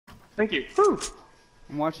Thank you. Whew.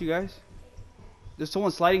 I'm watching you guys. There's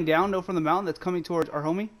someone sliding down though from the mountain that's coming towards our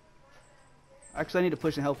homie. Actually, I need to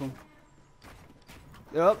push and help him.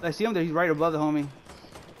 Yep, I see him there. He's right above the homie.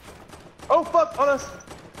 Oh fuck! On us!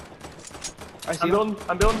 I see him.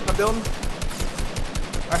 I'm building.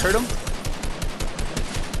 I heard him.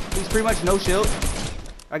 He's pretty much no shield.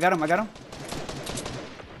 I got him.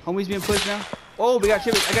 Homie's being pushed now. Oh, we got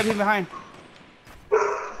chipped. I got him behind.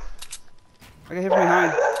 I got hit from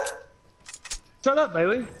behind. Shut up,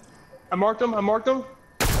 Bailey. I marked him.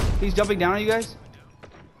 He's jumping down on you guys.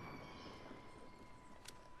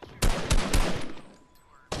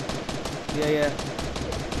 Yeah.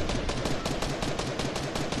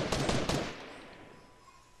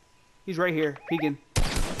 He's right here, peeking.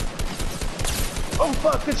 Oh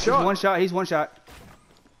fuck, good shot. He's one shot.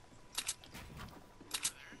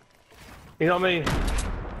 He's on me.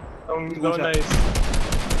 I'm going nice.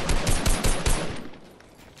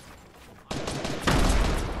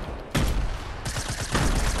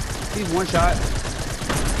 He's one shot.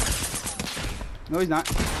 No, he's not.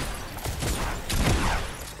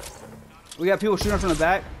 We got people shooting from the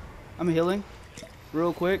back. I'm healing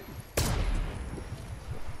real quick.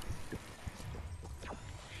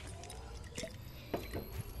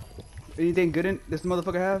 Anything good in this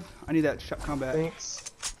motherfucker have? I need that shot combat.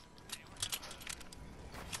 Thanks.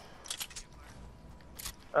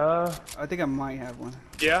 I think I might have one.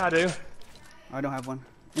 Yeah, I do. I don't have one.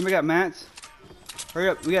 Anybody got mats? Hurry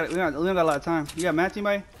up. We don't got a lot of time. You got mats,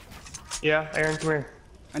 anybody? Yeah, Aaron, come here.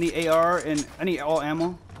 I need AR and I need all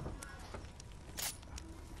ammo.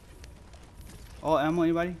 All ammo,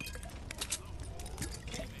 anybody?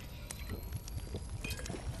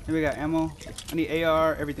 Anybody got ammo? I need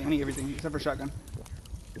AR, everything. I need everything except for shotgun.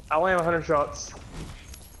 I only have 100 shots.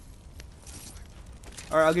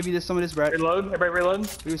 Alright, I'll give you some of this, Brett. Reload. Everybody reload.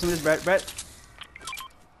 Give me some of this, Brett.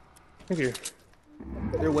 Thank you.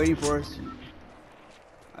 They're waiting for us.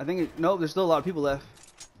 I think nope, there's still a lot of people left.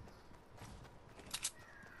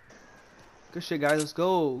 Good shit, guys. Let's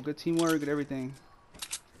go. Good teamwork, good everything.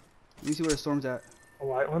 Let me see where the storm's at. A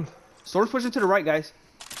white one. Storm's pushing to the right, guys.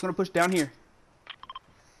 It's gonna push down here.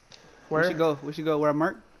 Where? We should go where I'm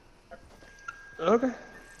marked. Okay.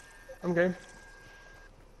 I'm game.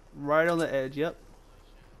 Right on the edge, yep.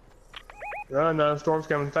 Run, the storm's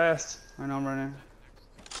coming fast. I know I'm running.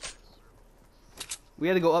 We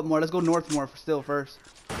had to go up more. Let's go north more first.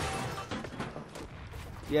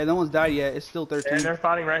 Yeah, no one's died yet. It's still 13. And they're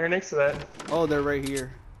fighting right here next to that. Oh, they're right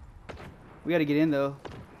here. We gotta get in though.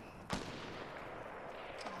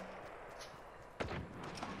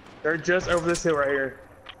 They're just over this hill right here.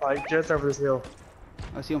 Like, just over this hill.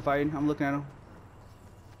 I see them fighting. I'm looking at them.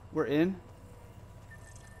 We're in.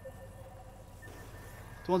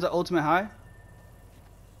 This one's at ultimate high.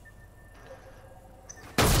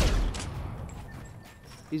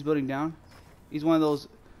 He's building down. He's one of those.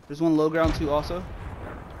 There's one low ground too also.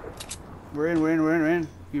 We're in.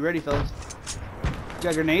 Be ready, fellas. You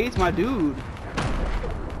got grenades? My dude.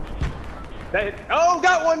 Oh,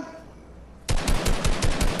 got one!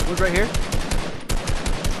 One's right here.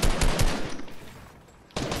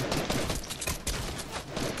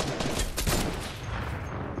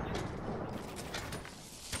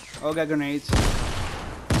 Oh, got grenades.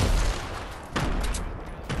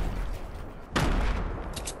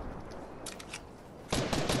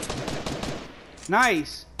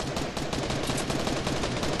 Nice.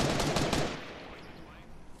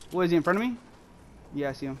 What, is he in front of me? Yeah,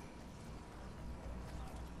 I see him.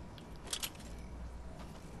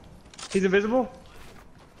 He's invisible?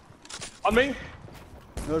 On me?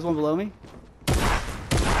 There's one below me.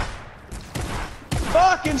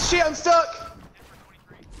 Fucking shit, I'm stuck!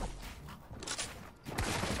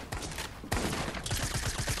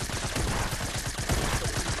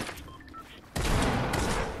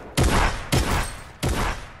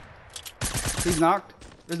 He's knocked.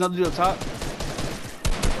 There's another dude up top.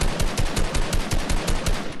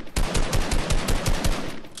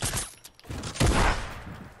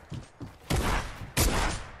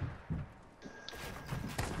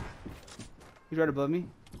 He's right above me.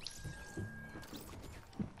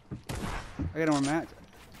 I got him on mat.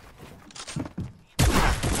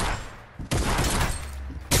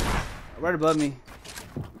 Right above me.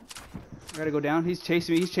 I gotta go down. He's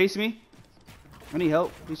chasing me. I need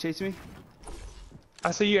help. He's chasing me.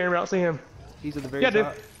 I see you, Aaron. I don't see him. He's at the very top. Dude.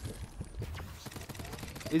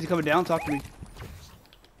 Is he coming down? Talk to me.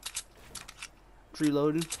 Tree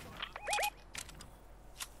loaded.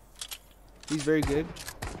 He's very good.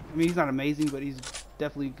 I mean, he's not amazing, but he's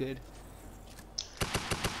definitely good.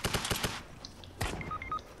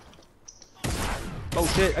 Oh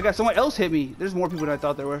shit, I got someone else hit me. There's more people than I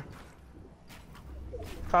thought there were.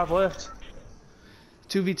 5 left.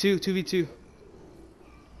 2v2, 2v2.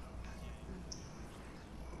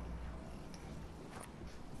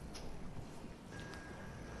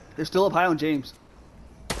 They're still up high on James.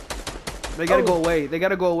 They gotta go away. They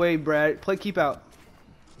gotta go away, Brad. Play keep out.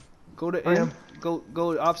 Go to in.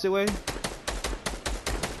 Go opposite way.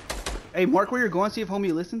 Hey, mark where you're going. See if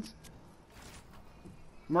homie listens.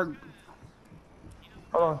 Mark.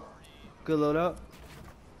 Hold on. Good load up.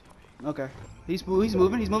 Okay. He's moving.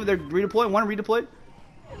 He's moving. They're redeploying. One redeployed.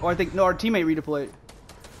 Oh, I think no. Our teammate redeployed.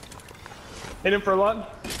 Hit him for a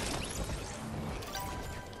lot.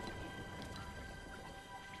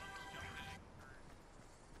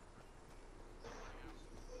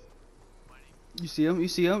 You see him? You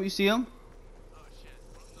see him? You see him?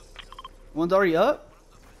 One's already up?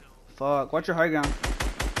 Fuck. Watch your high ground.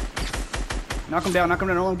 Knock him down. Knock him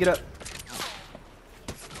down. Don't let him get up.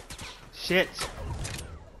 Shit.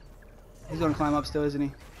 He's gonna climb up still, isn't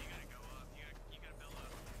he?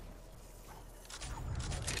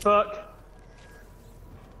 Fuck.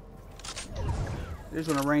 They're just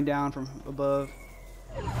gonna rain down from above.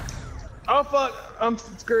 Oh fuck. I'm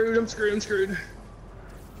screwed. I'm screwed. I'm screwed.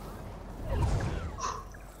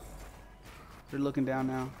 They're looking down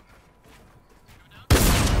now.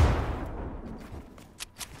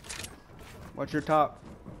 Watch your top.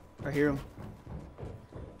 I hear him.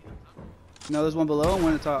 No, there's one below and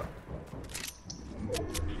one at the top.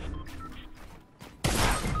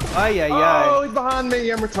 Ay, ay, ay. Oh, he's behind me.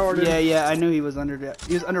 I'm retarded. Yeah, yeah. I knew he was under that.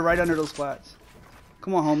 He was right under those flats.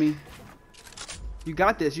 Come on, homie. You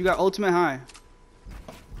got this. You got ultimate high.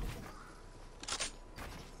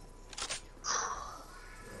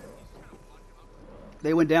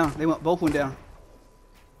 They went down. They both went down.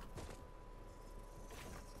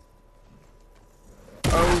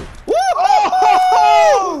 Oh. Woo!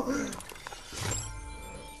 Oh!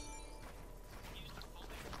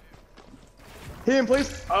 Hit him,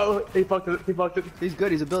 please. Oh, he fucked it. He fucked it. He's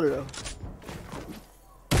good. He's a builder,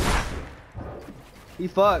 though. He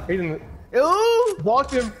fucked. He didn't. Ooh! Blocked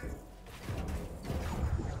him.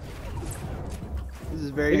 This is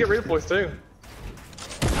very. He get redeploys too.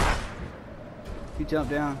 He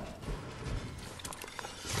jumped down.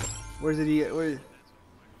 Where's it? Where?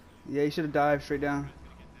 Yeah, he should have dived straight down.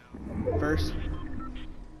 First.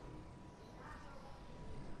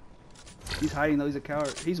 He's hiding though. He's a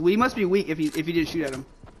coward. He must be weak if he didn't shoot at him.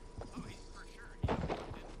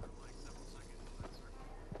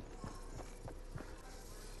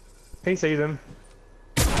 He sees him.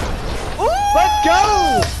 Ooh! Let's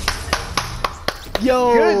go!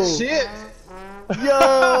 Yo! Good shit.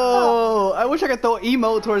 Yo! I wish I could throw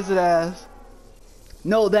emote towards his ass.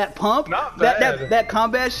 No, that pump, Not bad. that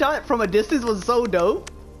combat shot from a distance was so dope.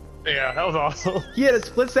 Yeah, that was awesome. He had a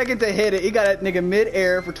split second to hit it. He got that nigga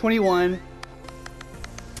mid-air for 21.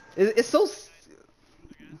 It's so...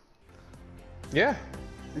 Yeah.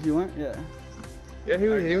 If you want, yeah. Yeah, he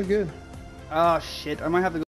was good. Oh shit, I might have to go.